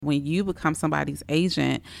when you become somebody's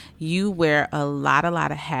agent, you wear a lot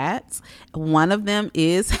of hats. One of them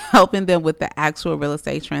is helping them with the actual real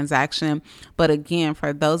estate transaction. But again,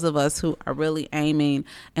 for those of us who are really aiming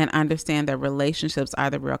and understand that relationships are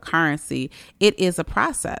the real currency, it is a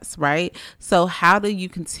process, right? So how do you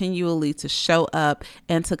continually to show up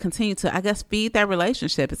and to continue to, I guess, feed that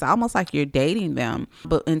relationship? It's almost like you're dating them,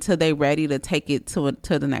 but until they're ready to take it to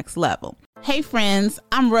the next level. Hey friends,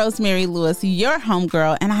 I'm Rosemary Lewis, your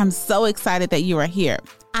homegirl, and I'm so excited that you are here.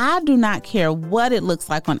 I do not care what it looks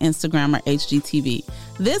like on Instagram or HGTV.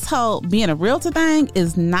 This whole being a realtor thing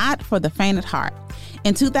is not for the faint at heart.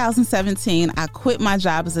 In 2017, I quit my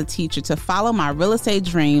job as a teacher to follow my real estate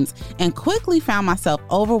dreams and quickly found myself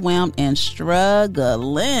overwhelmed and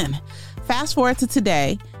struggling. Fast forward to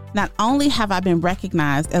today. Not only have I been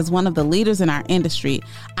recognized as one of the leaders in our industry,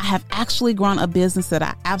 I have actually grown a business that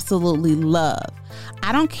I absolutely love.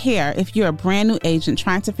 I don't care if you're a brand new agent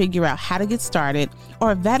trying to figure out how to get started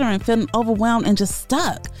or a veteran feeling overwhelmed and just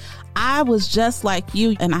stuck. I was just like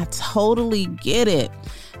you, and I totally get it.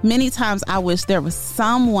 Many times I wish there was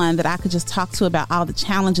someone that I could just talk to about all the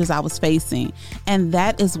challenges I was facing. And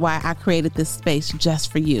that is why I created this space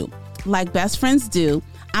just for you. Like best friends do,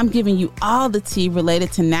 I'm giving you all the tea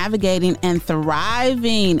related to navigating and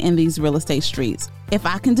thriving in these real estate streets. If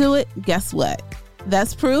I can do it, guess what?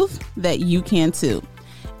 That's proof that you can too.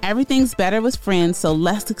 Everything's better with friends, so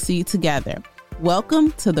let's succeed together.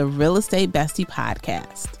 Welcome to the Real Estate Bestie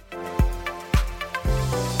Podcast.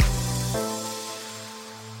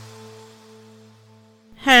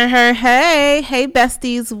 Hey,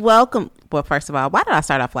 besties, welcome. Well, first of all, why did I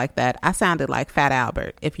start off like that? I sounded like Fat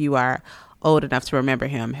Albert, if you are old enough to remember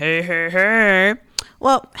him. Hey.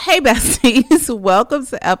 Well, hey, besties, welcome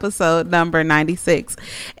to episode number 96.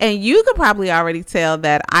 And you could probably already tell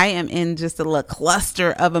that I am in just a little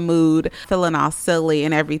cluster of a mood, feeling all silly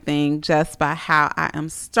and everything just by how I am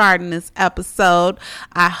starting this episode.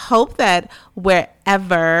 I hope that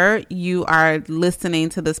wherever you are listening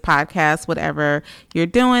to this podcast, whatever you're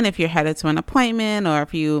doing, if you're headed to an appointment or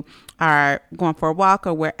if you are going for a walk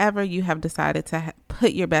or wherever you have decided to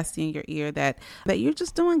put your bestie in your ear, that you're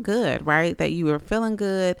just doing good, right? That you are feeling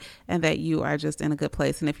good and that you are just in a good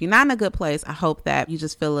place. And if you're not in a good place, I hope that you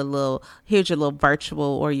just feel here's your little virtual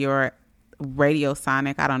or your radio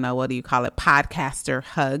sonic, I don't know, what do you call it, podcaster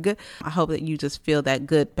hug. I hope that you just feel that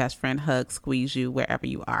good best friend hug squeeze you wherever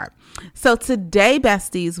you are. So today,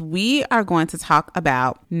 besties, we are going to talk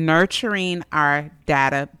about nurturing our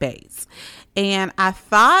database. And I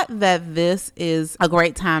thought that this is a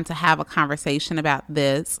great time to have a conversation about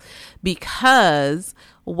this because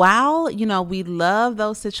while, we love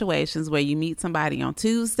those situations where you meet somebody on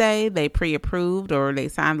Tuesday, they pre-approved or they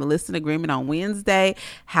signed the listing agreement on Wednesday,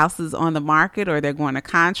 house is on the market or they're going to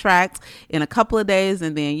contract in a couple of days.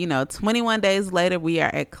 And then, 21 days later, we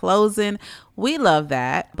are at closing. We love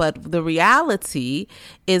that. But the reality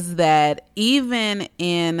is that even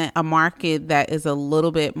in a market that is a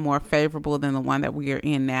little bit more favorable than the one that we are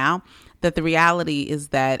in now, that the reality is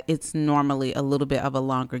that it's normally a little bit of a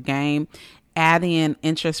longer game. Add in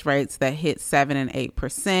interest rates that hit 7 and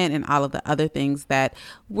 8% and all of the other things that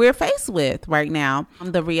we're faced with right now.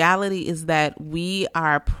 The reality is that we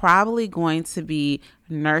are probably going to be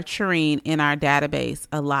nurturing in our database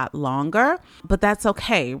a lot longer, but that's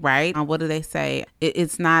okay, right? What do they say?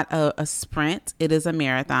 It's not a sprint, it is a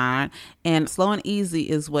marathon, and slow and easy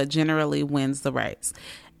is what generally wins the race.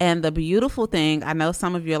 And the beautiful thing, I know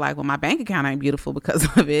some of you are like, well, my bank account ain't beautiful because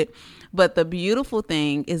of it. But the beautiful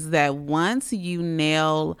thing is that once you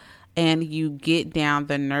nail and you get down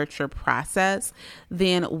the nurture process,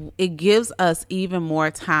 then it gives us even more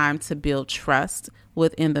time to build trust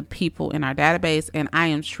within the people in our database. And I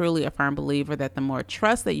am truly a firm believer that the more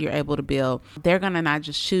trust that you're able to build, they're going to not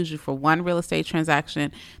just choose you for one real estate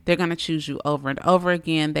transaction, they're going to choose you over and over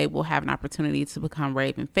again. They will have an opportunity to become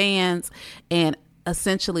raving fans. And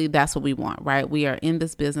essentially, that's what we want, right? We are in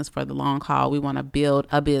this business for the long haul. We want to build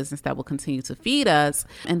a business that will continue to feed us.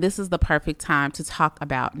 And this is the perfect time to talk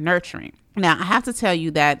about nurturing. Now, I have to tell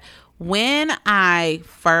you that when I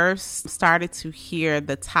first started to hear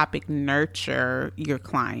the topic nurture your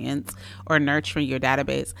clients or nurturing your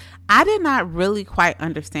database, I did not really quite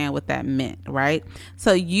understand what that meant, right?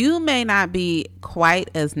 So you may not be quite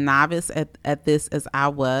as novice at this as I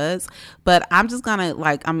was, but I'm just gonna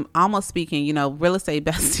I'm almost speaking, Real Estate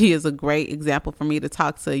Bestie is a great example for me to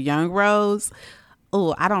talk to young Rose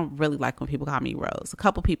oh, I don't really like when people call me Rose. A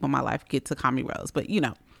couple people in my life get to call me Rose, but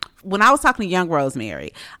when I was talking to young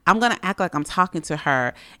Rosemary, I'm going to act like I'm talking to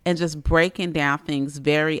her and just breaking down things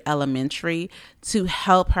very elementary to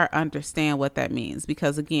help her understand what that means.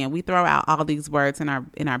 Because again, we throw out all these words in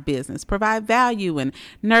our business: provide value and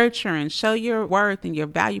nurture and show your worth and your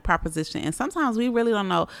value proposition. And sometimes we really don't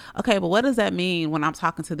know, okay, but what does that mean when I'm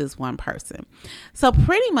talking to this one person? So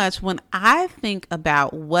pretty much when I think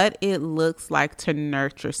about what it looks like to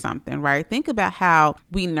nurture something, right? Think about how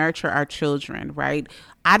we nurture our children, right?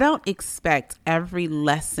 I don't expect every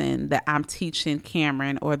lesson that I'm teaching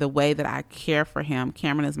Cameron or the way that I care for him.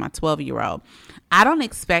 Cameron is my 12-year-old. I don't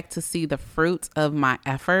expect to see the fruits of my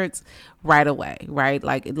efforts right away, right?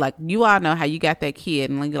 Like you all know how you got that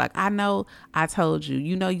kid and you're like, I know I told you,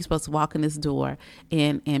 you're supposed to walk in this door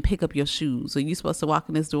and pick up your shoes, or you're supposed to walk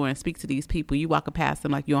in this door and speak to these people. You walking past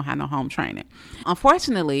them like you don't have no home training.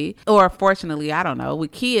 Unfortunately, or fortunately, I don't know,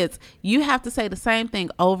 with kids, you have to say the same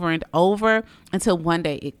thing over and over until one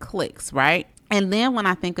day it clicks, right? And then when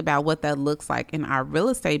I think about what that looks like in our real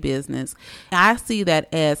estate business, I see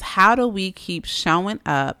that as how do we keep showing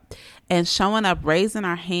up, raising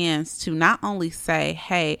our hands to not only say,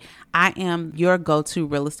 hey, I am your go-to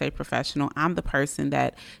real estate professional. I'm the person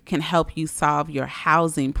that can help you solve your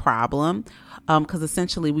housing problem. Because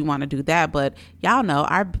essentially we want to do that. But y'all know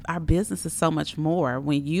our business is so much more.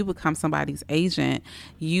 When you become somebody's agent,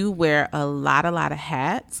 you wear a lot of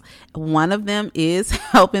hats. One of them is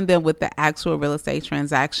helping them with the actual real estate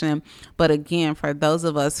transaction. But again, for those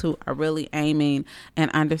of us who are really aiming and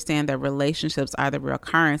understand that relationships are the real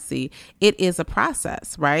currency, it is a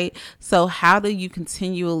process, right? So how do you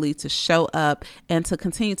continually to show up and to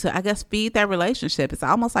continue to, I guess, feed that relationship? It's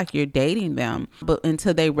almost like you're dating them, but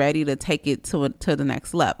until they're ready to take it to the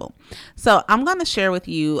next level. So I'm going to share with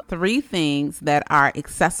you 3 things that are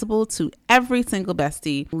accessible to every single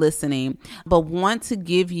bestie listening, but want to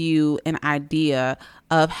give you an idea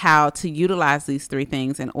of how to utilize these 3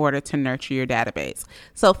 things in order to nurture your database.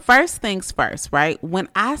 So first things first, right? When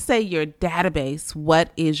I say your database,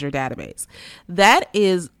 what is your database? That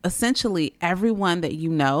is essentially everyone that you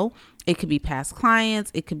know. It could be past clients,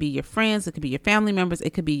 it could be your friends, it could be your family members,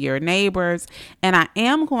 it could be your neighbors. And I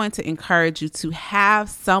am going to encourage you to have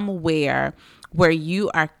somewhere where you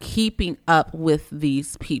are keeping up with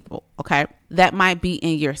these people, okay? That might be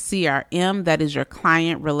in your CRM, that is your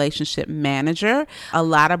client relationship manager. A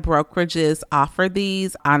lot of brokerages offer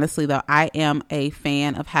these. Honestly, though, I am a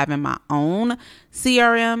fan of having my own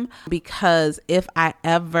CRM, because if I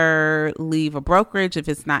ever leave a brokerage, if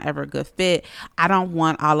it's not ever a good fit, I don't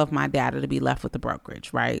want all of my data to be left with the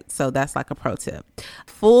brokerage, right? So that's like a pro tip.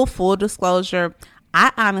 Full disclosure,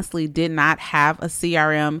 I honestly did not have a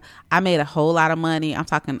CRM. I made a whole lot of money. I'm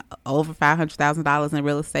talking over $500,000 in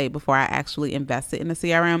real estate before I actually invested in a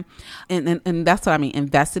CRM. And that's what I mean,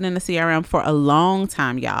 invested in a CRM for a long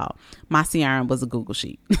time, y'all. My CRM was a Google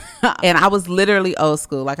Sheet. And I was literally old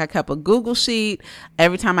school. Like I kept a Google Sheet.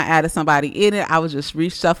 Every time I added somebody in it, I would just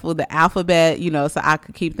reshuffle the alphabet, so I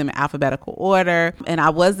could keep them in alphabetical order. And I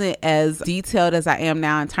wasn't as detailed as I am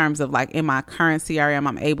now in terms of like in my current CRM.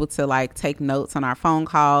 I'm able to like take notes on our phone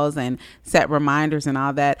calls and set reminders and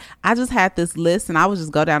all that. I just had this list, and I would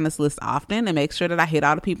just go down this list often and make sure that I hit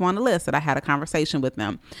all the people on the list, that I had a conversation with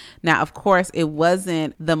them. Now, of course, it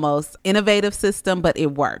wasn't the most innovative system, but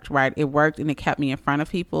it worked, right? It worked, and it kept me in front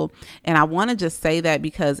of people. And I want to just say that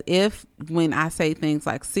because when I say things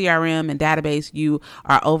like CRM and database, you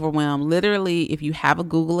are overwhelmed, literally, if you have a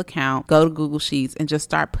Google account, go to Google Sheets and just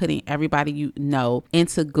start putting everybody you know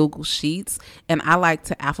into Google Sheets. And I like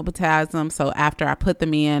to alphabetize them. So after I put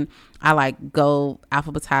them in, I like go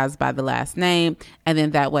alphabetized by the last name. And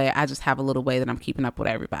then that way I just have a little way that I'm keeping up with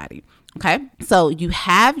everybody. Okay. So you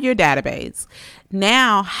have your database.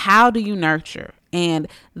 Now, how do you nurture? And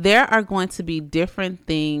there are going to be different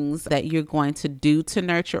things that you're going to do to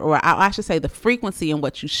nurture, or I should say the frequency in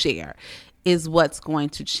what you share is what's going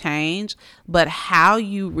to change, but how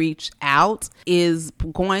you reach out is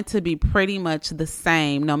going to be pretty much the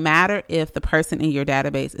same, no matter if the person in your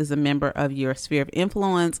database is a member of your sphere of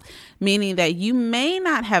influence, meaning that you may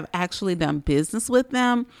not have actually done business with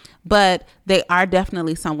them, but they are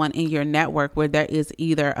definitely someone in your network where there is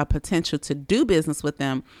either a potential to do business with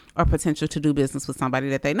them or potential to do business with somebody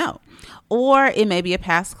that they know. Or it may be a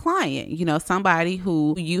past client, somebody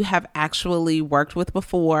who you have actually worked with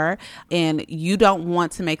before, and And you don't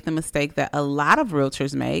want to make the mistake that a lot of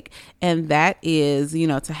realtors make. And that is,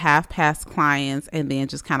 to have past clients and then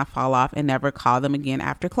just kind of fall off and never call them again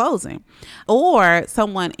after closing. Or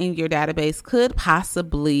someone in your database could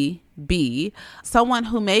possibly be someone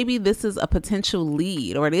who maybe this is a potential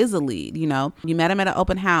lead, or it is a lead. You met them at an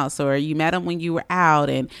open house, or you met them when you were out,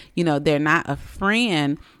 and they're not a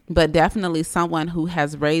friend, but definitely someone who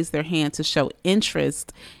has raised their hand to show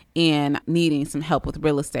interest in needing some help with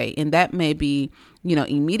real estate. And that may be,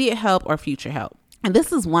 immediate help or future help. And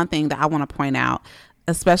this is one thing that I want to point out,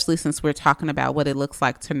 especially since we're talking about what it looks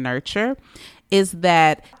like to nurture, is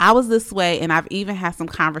that I was this way. And I've even had some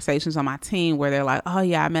conversations on my team where they're like, oh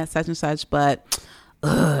yeah, I met such and such, but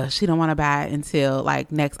she don't want to buy it until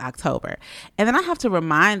like next October. And then I have to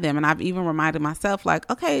remind them, and I've even reminded myself, like,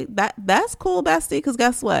 okay, that's cool, bestie, because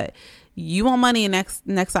guess what? You want money in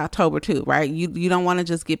next October too, right? You don't want to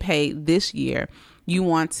just get paid this year. You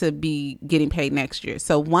want to be getting paid next year.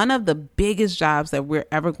 So one of the biggest jobs that we're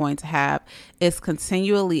ever going to have is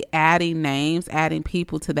continually adding names, adding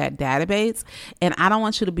people to that database. And I don't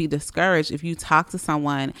want you to be discouraged if you talk to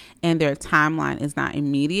someone and their timeline is not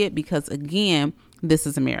immediate, because again, this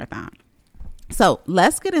is a marathon. So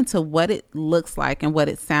let's get into what it looks like and what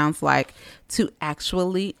it sounds like to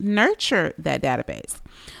actually nurture that database.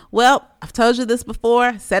 Well, I've told you this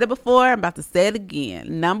before, said it before, I'm about to say it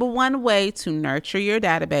again. Number one way to nurture your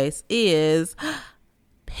database is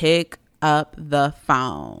pick up the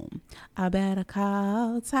phone. I better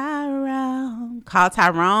call Tyrone. Call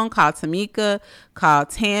Tamika, call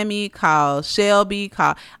Tammy, call Shelby,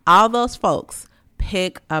 call all those folks.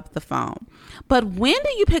 Pick up the phone. But when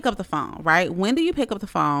do you pick up the phone, right? When do you pick up the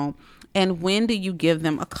phone, and when do you give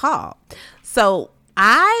them a call? So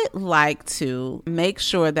I like to make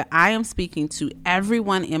sure that I am speaking to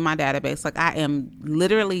everyone in my database. Like I am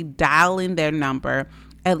literally dialing their number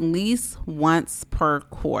at least once per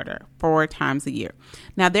quarter, 4 times a year.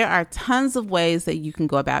 Now, there are tons of ways that you can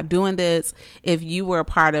go about doing this. If you were a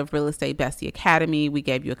part of Real Estate Bestie Academy, we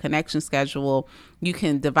gave you a connection schedule. You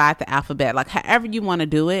can divide the alphabet, like however you want to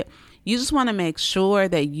do it. You just want to make sure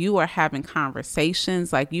that you are having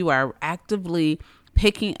conversations, like you are actively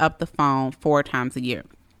picking up the phone 4 times a year.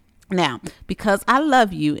 Now, because I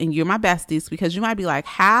love you and you're my besties, because you might be like,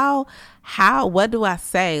 what do I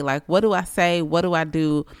say? Like, what do I say? What do I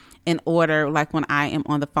do in order, like when I am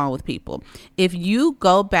on the phone with people? If you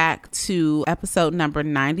go back to episode number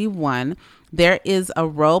 91, there is a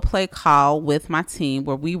role play call with my team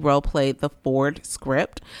where we role play the Ford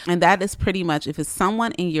script. And that is pretty much, if it's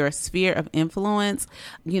someone in your sphere of influence,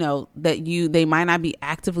 they might not be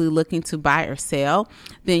actively looking to buy or sell,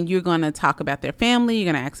 then you're going to talk about their family.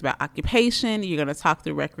 You're going to ask about occupation. You're going to talk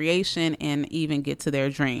through recreation and even get to their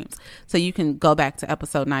dreams. So you can go back to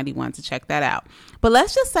episode 91 to check that out. But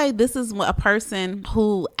let's just say this is a person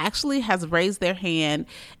who actually has raised their hand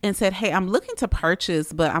and said, hey, I'm looking to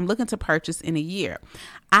purchase, but I'm looking to purchase in a year.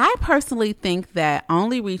 I personally think that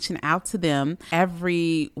only reaching out to them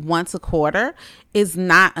every once a quarter is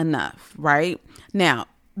not enough, right? Now,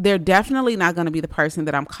 they're definitely not going to be the person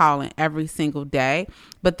that I'm calling every single day,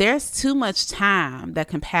 but there's too much time that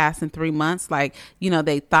can pass in 3 months. Like,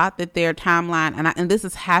 they thought that their timeline, and this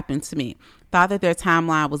has happened to me, thought that their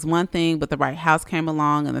timeline was one thing, but the right house came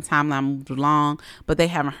along and the timeline moved along, but they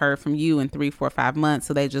haven't heard from you in 3, 4, 5 months.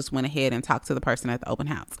 So they just went ahead and talked to the person at the open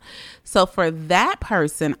house. So for that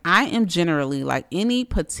person, I am generally, like any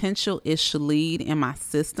potential-ish lead in my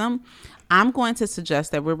system, I'm going to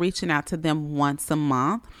suggest that we're reaching out to them once a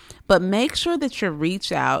month, but make sure that you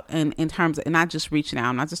reach out and in terms of, and not just reaching out,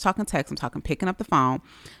 I'm not just talking text, I'm talking picking up the phone.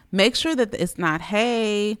 Make sure that it's not,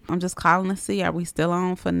 hey, I'm just calling to see, are we still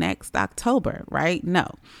on for next October, right? No.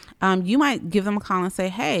 You might give them a call and say,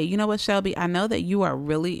 hey, you know what, Shelby, I know that you are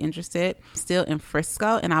really interested still in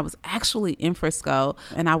Frisco. And I was actually in Frisco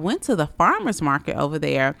and I went to the farmer's market over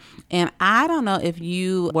there. And I don't know if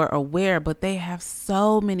you were aware, but they have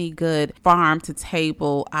so many good farm to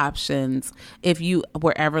table options if you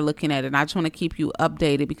were ever looking at it. And I just want to keep you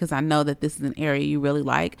updated because I know that this is an area you really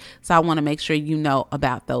like. So I want to make sure you know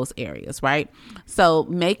about those areas, right? So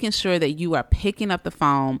making sure that you are picking up the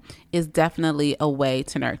phone is definitely a way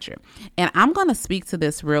to nurture. And I'm going to speak to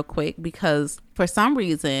this real quick because for some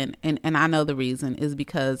reason, and I know the reason is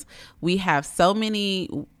because we have so many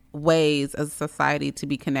ways as a society to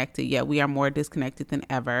be connected, yet we are more disconnected than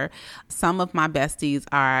ever. Some of my besties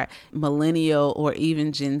are millennial or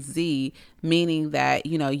even Gen Z, meaning that,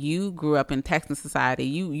 you know, you grew up in texting society.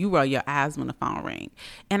 You roll your eyes when the phone rings.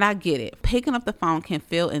 And I get it. Picking up the phone can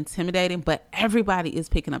feel intimidating, but everybody is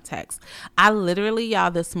picking up text. I literally,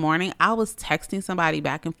 y'all, this morning, I was texting somebody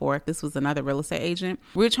back and forth. This was another real estate agent.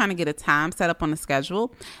 We were trying to get a time set up on the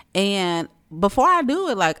schedule. And before I do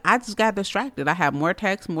it, like, I just got distracted. I have more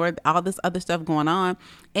texts, more all this other stuff going on.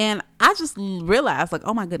 And I just realized, like,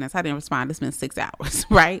 oh my goodness, I didn't respond. It's been 6 hours,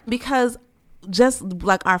 right? Because just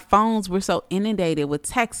like our phones, we're so inundated with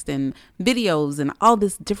text and videos and all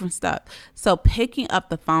this different stuff. So picking up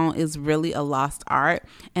the phone is really a lost art.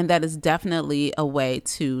 And that is definitely a way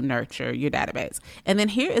to nurture your database. And then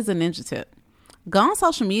here is a ninja tip. Go on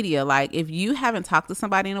social media. Like, if you haven't talked to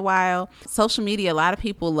somebody in a while, social media, a lot of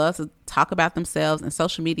people love to talk about themselves, and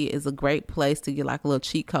social media is a great place to get like a little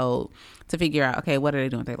cheat code to figure out, okay, what are they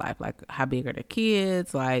doing with their life? Like, how big are their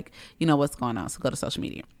kids? Like, you know, what's going on? So go to social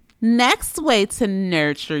media. Next way to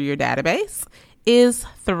nurture your database is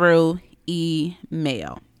through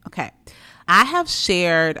email. Okay. I have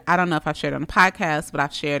shared, I don't know if I've shared it on the podcast, but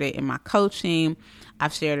I've shared it in my coaching.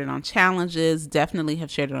 I've shared it on challenges, definitely have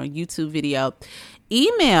shared it on YouTube video.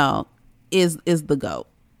 Email is the GOAT.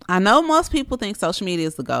 I know most people think social media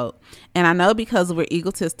is the GOAT. And I know because we're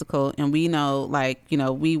egotistical and we know, like, you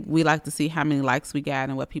know, we like to see how many likes we got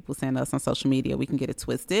and what people send us on social media. We can get it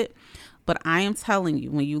twisted. But I am telling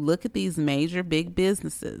you, when you look at these major big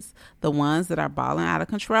businesses, the ones that are balling out of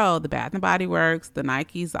control, the Bath and Body Works, the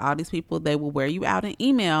Nikes, all these people, they will wear you out in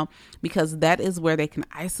email because that is where they can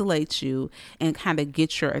isolate you and kind of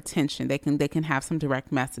get your attention. They can have some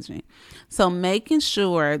direct messaging. So making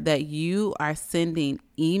sure that you are sending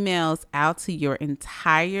emails out to your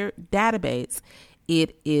entire database,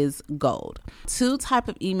 it is gold. 2 type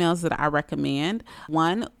of emails that I recommend.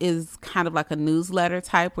 One is kind of like a newsletter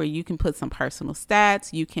type where you can put some personal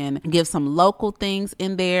stats. You can give some local things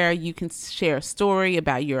in there. You can share a story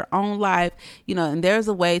about your own life, you know, and there's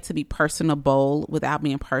a way to be personable without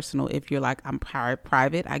being personal. If you're like, I'm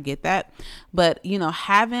private, I get that. But, you know,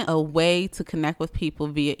 having a way to connect with people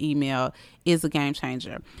via email is a game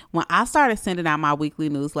changer. When I started sending out my weekly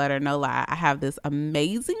newsletter, no lie, I have this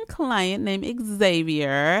amazing client named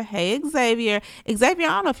Xavier. Hey, Xavier. Xavier, I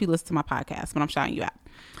don't know if you listen to my podcast, but I'm shouting you out.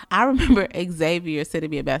 I remember Xavier sending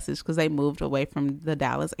me a message because they moved away from the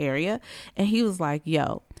Dallas area. And he was like,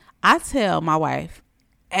 yo, I tell my wife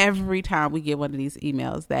every time we get one of these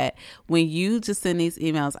emails that when you just send these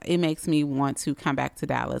emails, it makes me want to come back to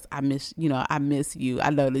Dallas. I miss you. I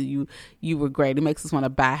know that you were great. It makes us want to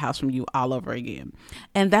buy a house from you all over again.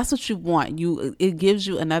 And that's what you want. It gives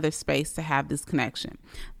you another space to have this connection.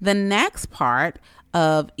 The next part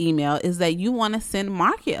of email is that you want to send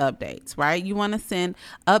market updates, right? You want to send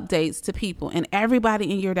updates to people and everybody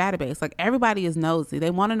in your database. Like, everybody is nosy. They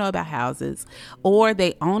want to know about houses, or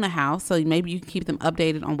they own a house. So maybe you can keep them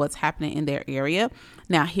updated on what's happening in their area.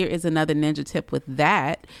 Now, here is another ninja tip with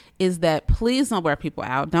that is that please don't wear people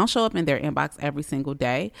out. Don't show up in their inbox every single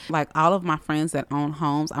day. Like, all of my friends that own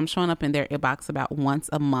homes, I'm showing up in their inbox about once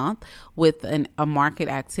a month with a market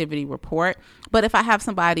activity report. But if I have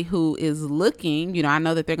somebody who is looking, you know, I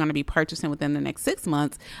know that they're going to be purchasing within the next 6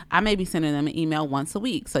 months, I may be sending them an email once a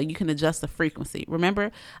week. So you can adjust the frequency.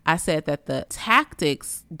 Remember, I said that the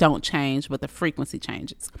tactics don't change, but the frequency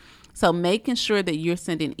changes. So making sure that you're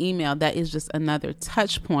sending email, that is just another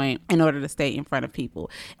touch point in order to stay in front of people.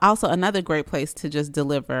 Also, another great place to just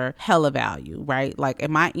deliver hella value, right? Like,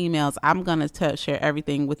 in my emails, I'm going to share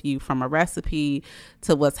everything with you, from a recipe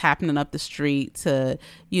to what's happening up the street to,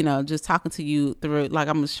 you know, just talking to you through, like,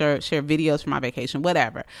 I'm going to share videos from my vacation,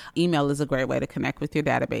 whatever. Email is a great way to connect with your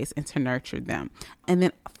database and to nurture them. And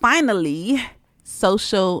then finally,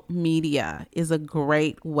 social media is a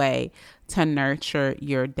great way to nurture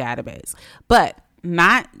your database, but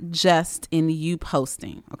not just in you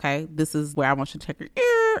posting. Okay. This is where I want you to take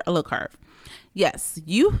a little curve. Yes,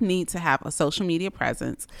 you need to have a social media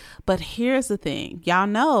presence, but here's the thing. Y'all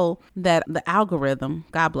know that the algorithm,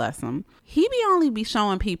 God bless him, he only be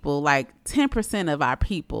showing people like 10% of our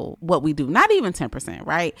people what we do. Not even 10%,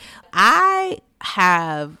 right? I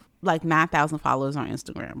have like 9,000 followers on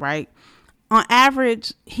Instagram, right? On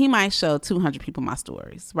average, he might show 200 people my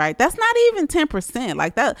stories, right? That's not even 10%.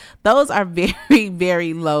 Like that, those are very,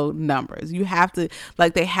 very low numbers. You have to,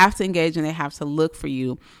 like, they have to engage and they have to look for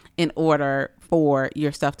you in order for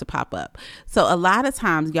your stuff to pop up. So a lot of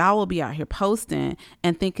times y'all will be out here posting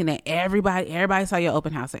and thinking that everybody saw your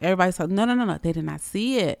open house. Everybody saw, no. They did not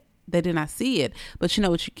see it. They did not see it. But you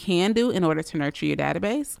know what you can do in order to nurture your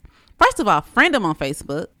database? First of all, friend them on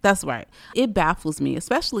Facebook. That's right. It baffles me,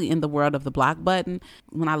 especially in the world of the block button,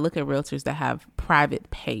 when I look at realtors that have private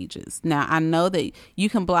pages. Now, I know that you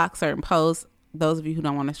can block certain posts. Those of you who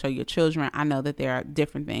don't want to show your children, I know that there are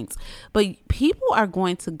different things, but people are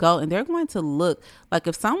going to go and they're going to look. Like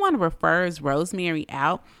if someone refers Rosemary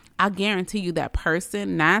out, I guarantee you that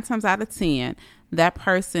person, 9 times out of 10, that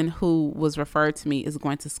person who was referred to me is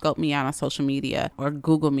going to scope me out on social media or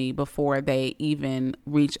Google me before they even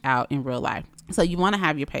reach out in real life. So you want to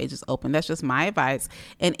have your pages open. That's just my advice.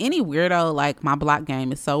 And any weirdo, like my block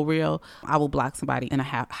game is so real, I will block somebody in a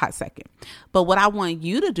hot second. But what I want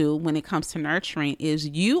you to do when it comes to nurturing is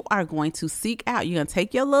you are going to seek out, you're going to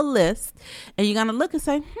take your little list and you're going to look and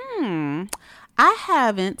say, I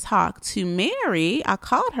haven't talked to Mary. I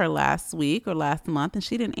called her last week or last month and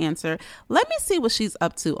she didn't answer. Let me see what she's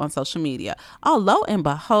up to on social media. Oh, lo and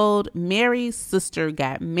behold, Mary's sister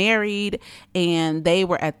got married and they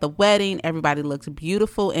were at the wedding. Everybody looked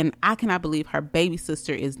beautiful. And I cannot believe her baby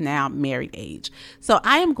sister is now married age. So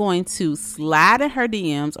I am going to slide in her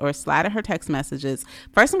DMs or slide in her text messages.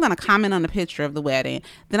 First, I'm going to comment on the picture of the wedding.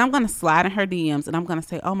 Then I'm going to slide in her DMs and I'm going to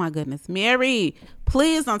say, oh my goodness, Mary,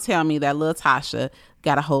 please don't tell me that little Tasha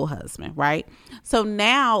got a whole husband, right? So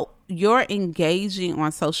now your engaging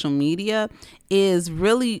on social media is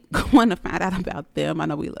really going to find out about them. I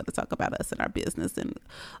know we love to talk about us and our business and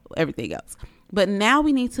everything else. But now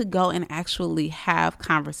we need to go and actually have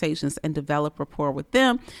conversations and develop rapport with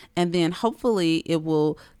them. And then hopefully it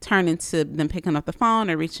will turn into them picking up the phone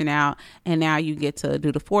or reaching out. And now you get to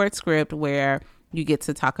do the forward script where you get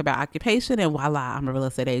to talk about occupation and voila, I'm a real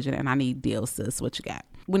estate agent and I need deals, sis. What you got?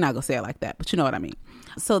 We're not going to say it like that, but you know what I mean.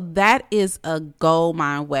 So that is a gold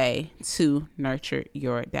mine way to nurture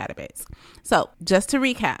your database. So just to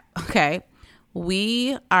recap, okay,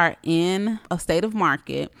 we are in a state of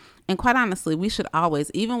market. And quite honestly, we should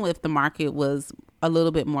always, even if the market was a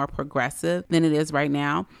little bit more progressive than it is right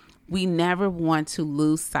now, we never want to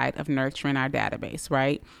lose sight of nurturing our database,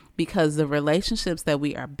 right? Because the relationships that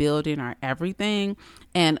we are building are everything.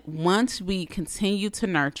 And once we continue to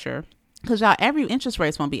nurture, because y'all, every interest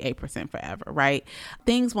rates won't be 8% forever, right?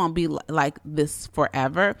 Things won't be like this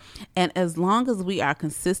forever. And as long as we are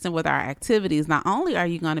consistent with our activities, not only are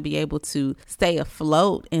you going to be able to stay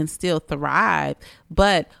afloat and still thrive,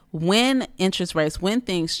 but when interest rates, when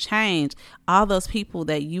things change, all those people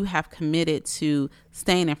that you have committed to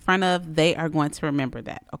staying in front of, they are going to remember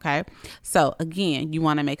that. Okay. So again, you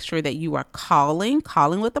want to make sure that you are calling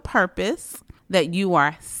with a purpose, that you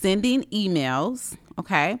are sending emails.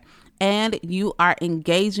 Okay. And you are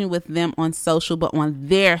engaging with them on social, but on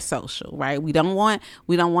their social, right? We don't want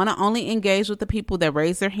to only engage with the people that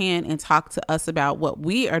raise their hand and talk to us about what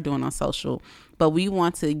we are doing on social, but we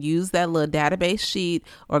want to use that little database sheet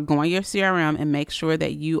or go in your CRM and make sure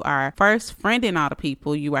that you are first friending all the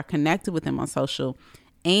people, you are connected with them on social.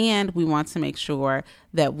 And we want to make sure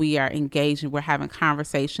that we are engaging. We're having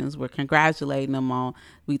conversations. We're congratulating them on.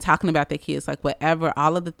 We talking about their kids, like whatever,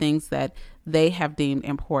 all of the things that they have deemed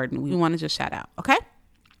important. We want to just shout out. Okay.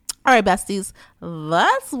 All right, besties,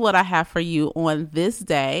 that's what I have for you on this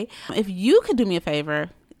day. If you could do me a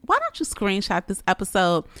favor, why don't you screenshot this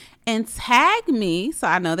episode and tag me so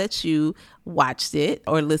I know that you watched it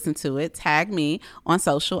or listened to it. Tag me on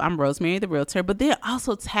social. I'm Rosemary the Realtor, but then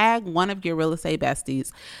also tag one of your real estate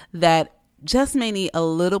besties that just may need a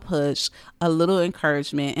little push, a little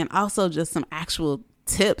encouragement, and also just some actual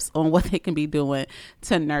tips on what they can be doing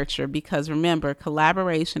to nurture. Because remember,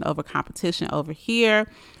 collaboration over competition over here.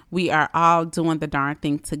 We are all doing the darn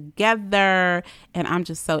thing together. And I'm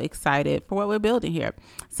just so excited for what we're building here.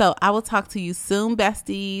 So I will talk to you soon,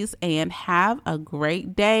 besties, and have a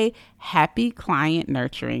great day. Happy client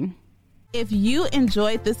nurturing. If you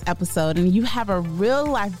enjoyed this episode and you have a real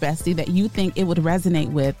life bestie that you think it would resonate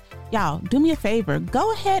with, y'all, do me a favor.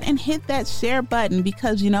 Go ahead and hit that share button,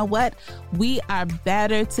 because you know what? We are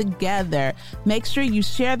better together. Make sure you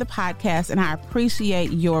share the podcast, and I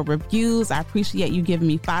appreciate your reviews. I appreciate you giving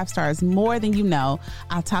me 5 stars more than you know.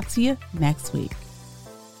 I'll talk to you next week.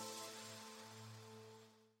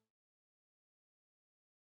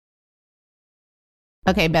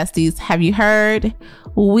 Okay, besties, have you heard?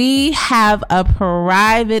 We have a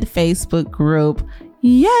private Facebook group.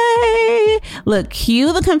 Yay! Look,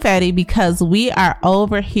 cue the confetti, because we are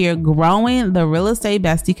over here growing the real estate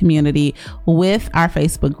bestie community with our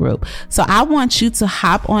Facebook group. So I want you to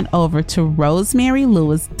hop on over to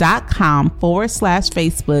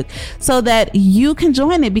rosemarylewis.com/Facebook so that you can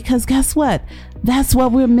join it, because guess what? That's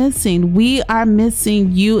what we're missing. We are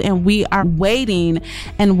missing you, and we are waiting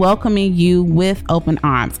and welcoming you with open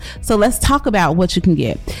arms. So let's talk about what you can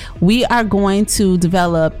get. We are going to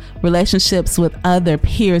develop relationships with other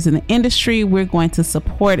peers in the industry. We're going to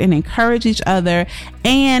support and encourage each other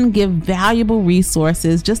and give valuable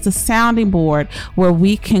resources, just a sounding board where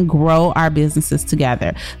we can grow our businesses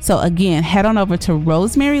together. So again, head on over to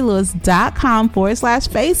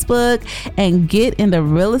rosemarylewis.com/Facebook and get in the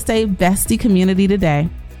Real Estate Bestie community today.